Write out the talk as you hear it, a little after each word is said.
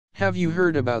Have you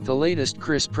heard about the latest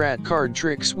Chris Pratt card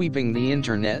trick sweeping the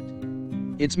internet?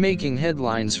 It's making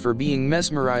headlines for being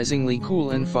mesmerizingly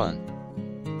cool and fun.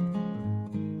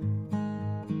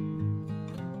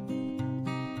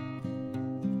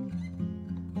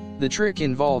 The trick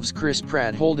involves Chris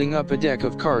Pratt holding up a deck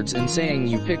of cards and saying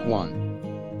you pick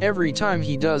one. Every time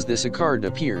he does this, a card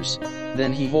appears,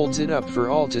 then he holds it up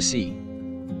for all to see.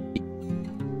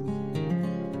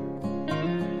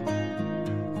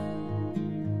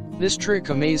 This trick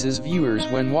amazes viewers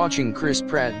when watching Chris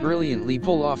Pratt brilliantly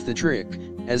pull off the trick,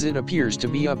 as it appears to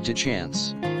be up to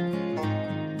chance.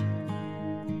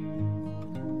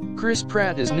 Chris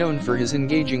Pratt is known for his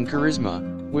engaging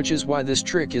charisma, which is why this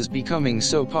trick is becoming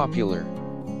so popular.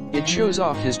 It shows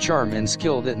off his charm and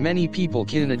skill that many people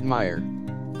can admire.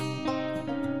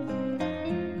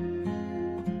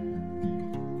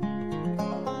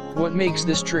 What makes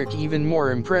this trick even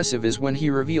more impressive is when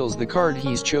he reveals the card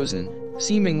he's chosen,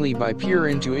 seemingly by pure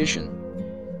intuition.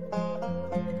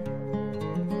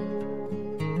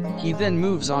 He then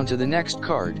moves on to the next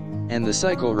card, and the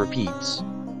cycle repeats.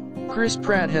 Chris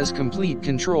Pratt has complete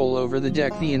control over the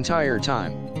deck the entire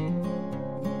time.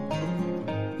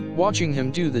 Watching him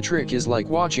do the trick is like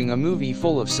watching a movie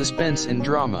full of suspense and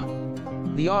drama.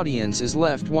 The audience is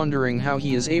left wondering how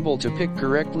he is able to pick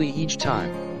correctly each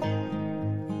time.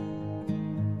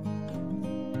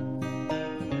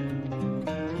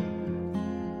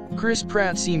 Chris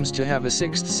Pratt seems to have a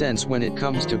sixth sense when it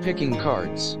comes to picking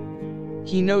cards.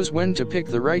 He knows when to pick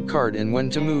the right card and when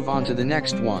to move on to the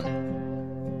next one.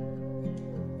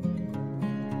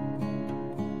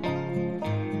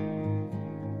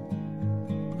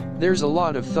 There's a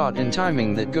lot of thought and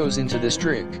timing that goes into this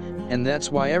trick, and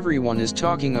that's why everyone is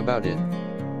talking about it.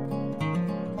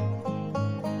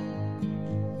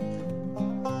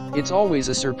 It's always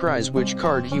a surprise which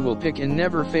card he will pick and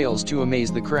never fails to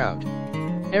amaze the crowd.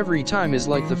 Every time is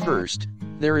like the first,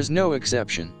 there is no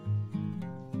exception.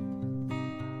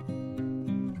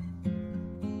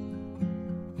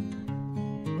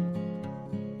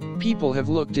 People have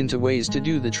looked into ways to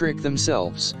do the trick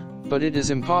themselves, but it is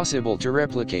impossible to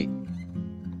replicate.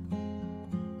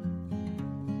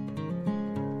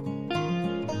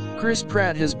 Chris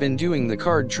Pratt has been doing the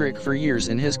card trick for years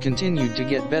and has continued to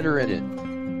get better at it.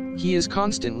 He is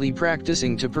constantly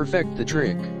practicing to perfect the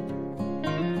trick.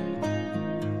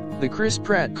 The Chris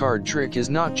Pratt card trick is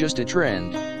not just a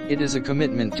trend, it is a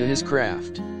commitment to his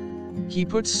craft. He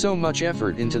puts so much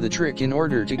effort into the trick in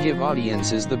order to give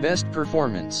audiences the best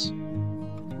performance.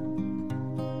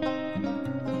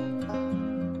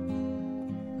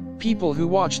 People who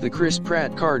watch the Chris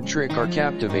Pratt card trick are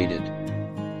captivated.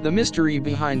 The mystery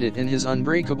behind it and his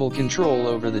unbreakable control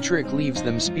over the trick leaves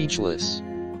them speechless.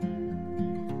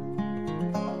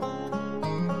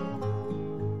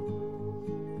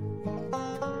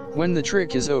 When the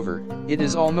trick is over, it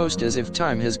is almost as if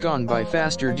time has gone by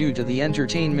faster due to the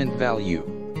entertainment value.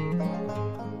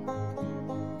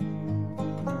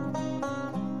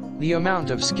 The amount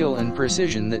of skill and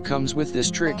precision that comes with this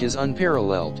trick is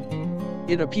unparalleled.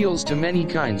 It appeals to many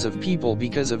kinds of people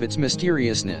because of its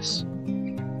mysteriousness.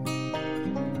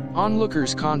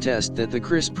 Onlookers contest that the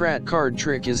Chris Pratt card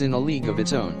trick is in a league of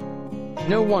its own.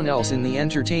 No one else in the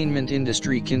entertainment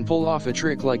industry can pull off a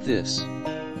trick like this.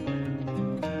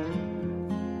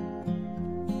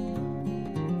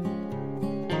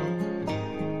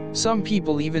 Some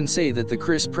people even say that the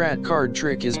Chris Pratt card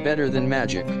trick is better than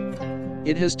magic.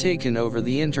 It has taken over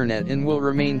the internet and will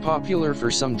remain popular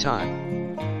for some time.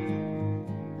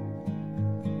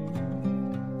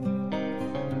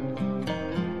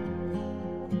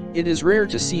 It is rare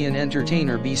to see an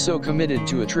entertainer be so committed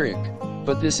to a trick,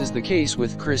 but this is the case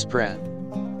with Chris Pratt.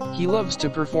 He loves to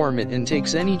perform it and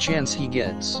takes any chance he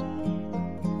gets.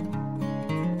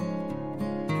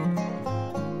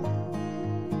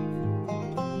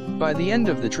 By the end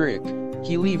of the trick,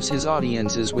 he leaves his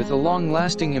audiences with a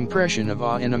long-lasting impression of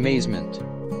awe and amazement.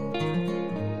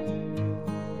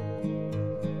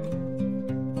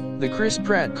 The Chris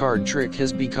Pratt card trick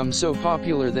has become so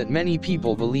popular that many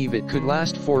people believe it could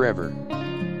last forever.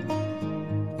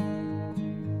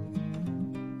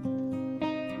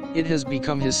 It has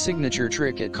become his signature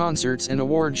trick at concerts and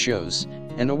award shows,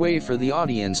 and a way for the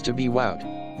audience to be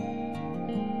wowed.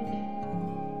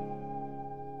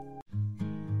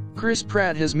 Chris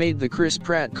Pratt has made the Chris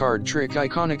Pratt card trick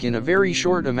iconic in a very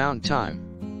short amount of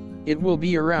time. It will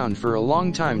be around for a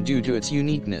long time due to its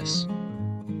uniqueness.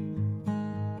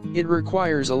 It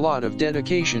requires a lot of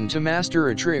dedication to master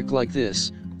a trick like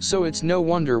this, so it's no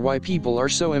wonder why people are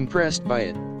so impressed by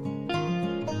it.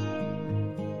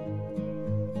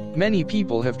 Many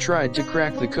people have tried to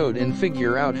crack the code and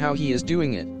figure out how he is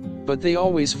doing it. but they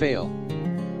always fail.